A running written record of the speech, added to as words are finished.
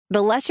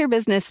The less your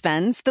business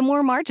spends, the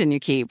more margin you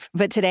keep.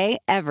 But today,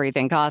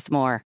 everything costs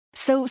more.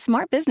 So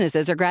smart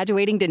businesses are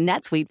graduating to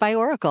NetSuite by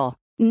Oracle.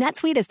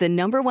 NetSuite is the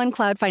 #1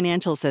 cloud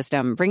financial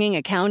system, bringing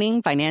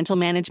accounting, financial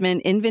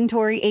management,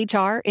 inventory,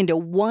 HR into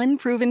one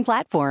proven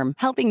platform,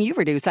 helping you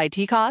reduce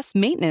IT costs,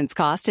 maintenance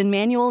costs, and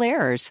manual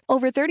errors.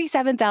 Over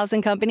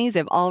 37,000 companies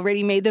have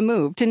already made the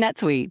move to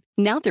NetSuite.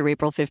 Now through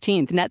April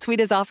 15th, NetSuite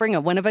is offering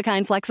a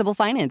one-of-a-kind flexible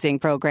financing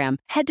program.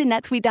 Head to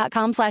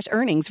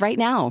netsuite.com/earnings right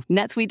now.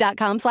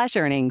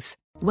 netsuite.com/earnings.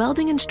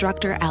 Welding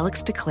instructor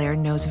Alex DeClaire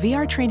knows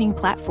VR training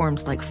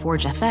platforms like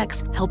Forge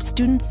FX help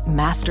students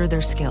master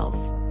their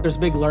skills. There's a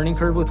big learning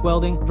curve with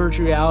welding.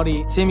 Virtual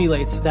reality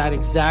simulates that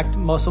exact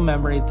muscle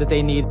memory that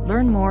they need.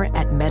 Learn more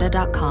at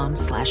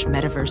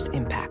meta.com/metaverse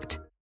impact.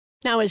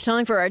 Now it's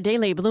time for our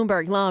daily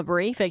Bloomberg Law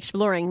Brief,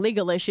 exploring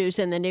legal issues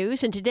in the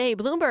news. And today,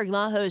 Bloomberg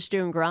Law hosts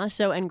June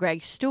Grasso and Greg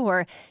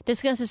Stohr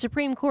discuss a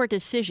Supreme Court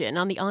decision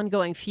on the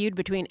ongoing feud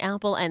between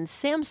Apple and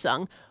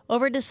Samsung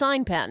over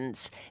design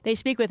patents. They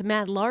speak with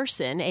Matt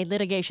Larson, a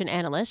litigation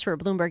analyst for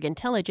Bloomberg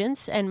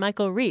Intelligence, and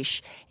Michael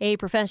Reisch, a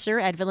professor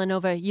at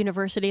Villanova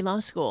University Law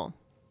School.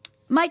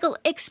 Michael,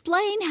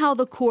 explain how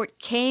the court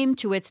came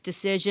to its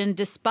decision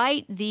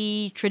despite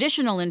the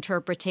traditional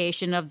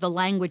interpretation of the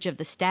language of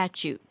the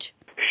statute.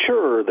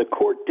 Sure. The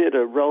court did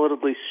a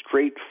relatively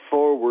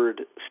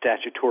straightforward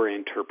statutory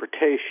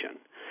interpretation.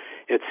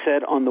 It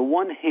said, on the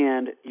one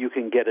hand, you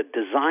can get a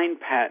design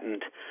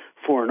patent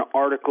for an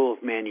article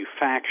of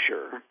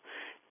manufacture,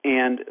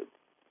 and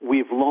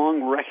we've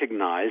long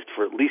recognized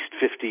for at least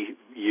 50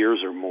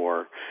 years or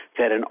more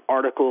that an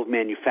article of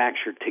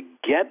manufacture to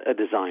get a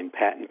design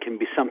patent can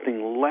be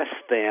something less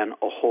than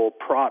a whole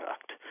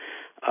product.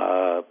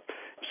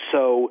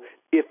 So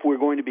if we're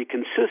going to be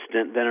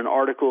consistent, then an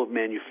article of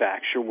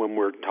manufacture, when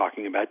we're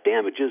talking about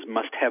damages,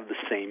 must have the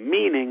same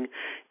meaning.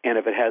 And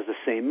if it has the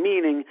same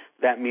meaning,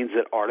 that means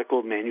that article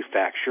of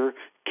manufacture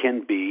can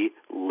be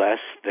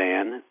less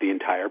than the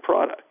entire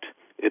product.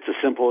 It's as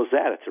simple as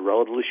that. It's a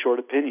relatively short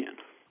opinion.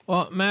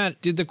 Well, Matt,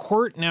 did the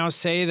court now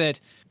say that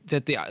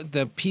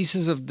the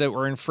pieces that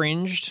were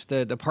infringed,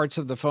 the parts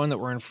of the phone that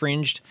were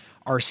infringed,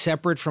 are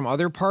separate from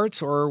other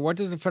parts, or what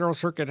does the Federal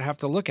Circuit have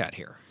to look at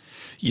here?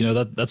 You know,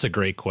 that's a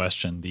great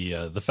question.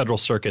 The Federal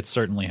Circuit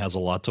certainly has a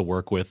lot to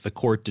work with. The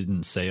court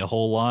didn't say a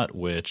whole lot,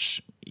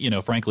 which,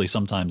 frankly,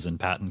 sometimes in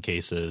patent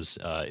cases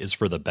is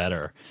for the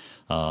better.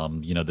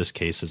 This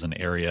case is an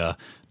area.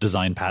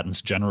 Design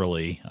patents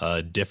generally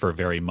differ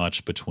very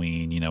much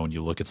between, when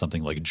you look at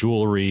something like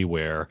jewelry,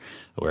 where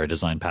a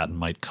design patent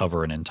might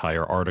cover an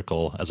entire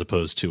article, as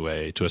opposed to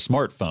a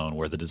smartphone,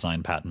 where the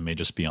design patent may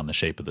just be on the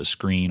shape of the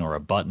screen or a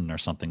button or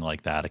something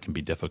like that. It can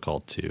be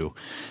difficult to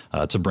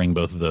bring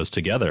both of those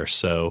together.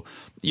 So,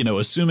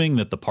 assuming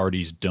that the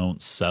parties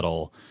don't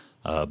settle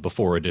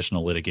before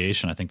additional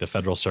litigation, I think the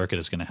Federal Circuit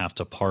is going to have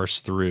to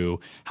parse through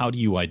how do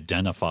you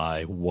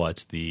identify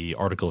what the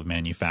article of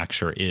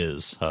manufacture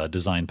is.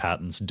 Design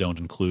patents don't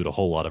include a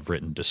whole lot of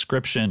written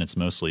description. It's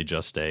mostly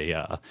just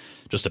a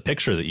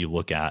picture that you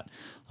look at,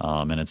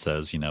 and it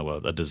says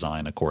a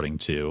design according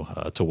to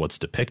what's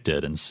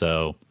depicted. And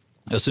so,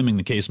 assuming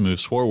the case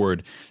moves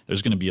forward,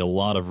 there's going to be a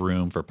lot of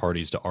room for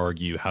parties to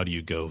argue how do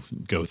you go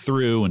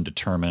through and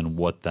determine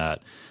what that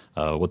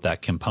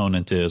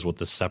component is, what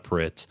the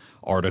separate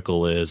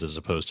article is, as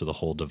opposed to the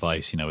whole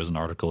device. Is an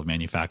article of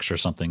manufacture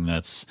something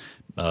that's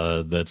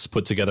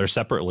put together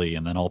separately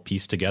and then all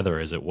pieced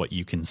together? Is it what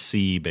you can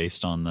see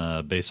based on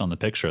the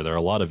picture? There are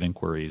a lot of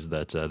inquiries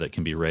that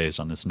can be raised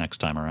on this next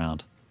time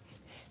around.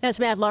 That's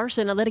Matt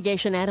Larson, a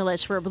litigation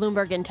analyst for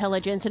Bloomberg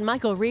Intelligence, and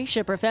Michael Reisch,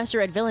 a professor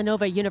at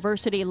Villanova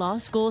University Law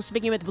School,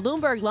 speaking with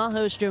Bloomberg Law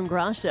host June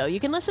Grasso. You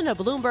can listen to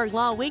Bloomberg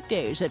Law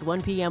weekdays at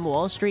 1 p.m.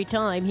 Wall Street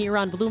time here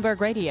on Bloomberg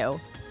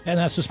Radio. And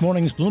that's this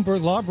morning's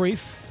Bloomberg Law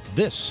Brief.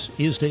 This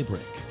is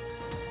Daybreak.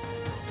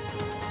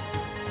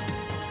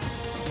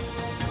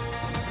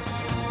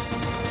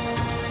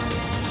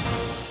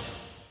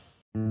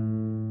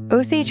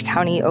 Osage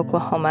County,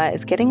 Oklahoma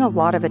is getting a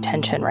lot of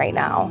attention right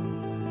now.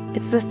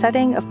 It's the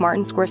setting of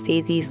Martin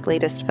Scorsese's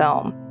latest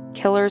film,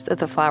 Killers of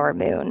the Flower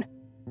Moon.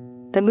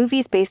 The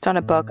movie's based on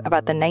a book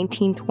about the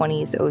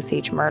 1920s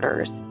Osage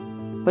murders,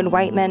 when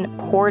white men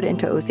poured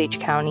into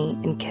Osage County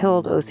and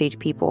killed Osage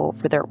people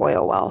for their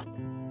oil wealth.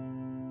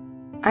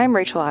 I'm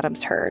Rachel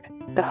Adams Heard,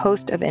 the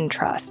host of In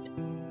Trust,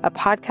 a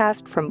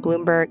podcast from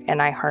Bloomberg and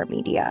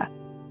iHeartMedia.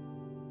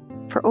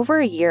 For over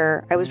a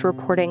year, I was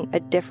reporting a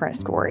different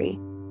story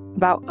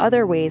about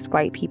other ways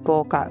white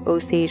people got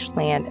Osage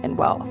land and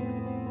wealth,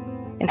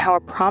 and how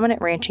a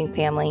prominent ranching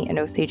family in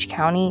Osage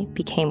County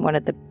became one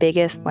of the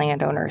biggest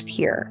landowners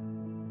here.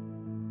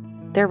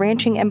 Their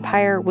ranching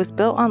empire was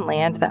built on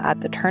land that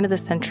at the turn of the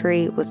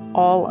century was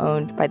all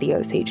owned by the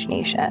Osage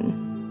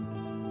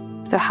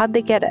Nation. So how'd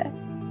they get it?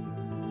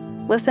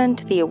 Listen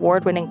to the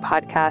award-winning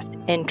podcast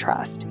In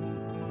Trust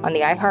on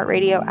the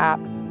iHeartRadio app,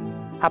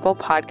 Apple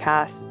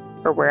Podcasts,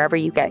 or wherever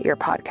you get your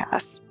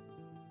podcasts.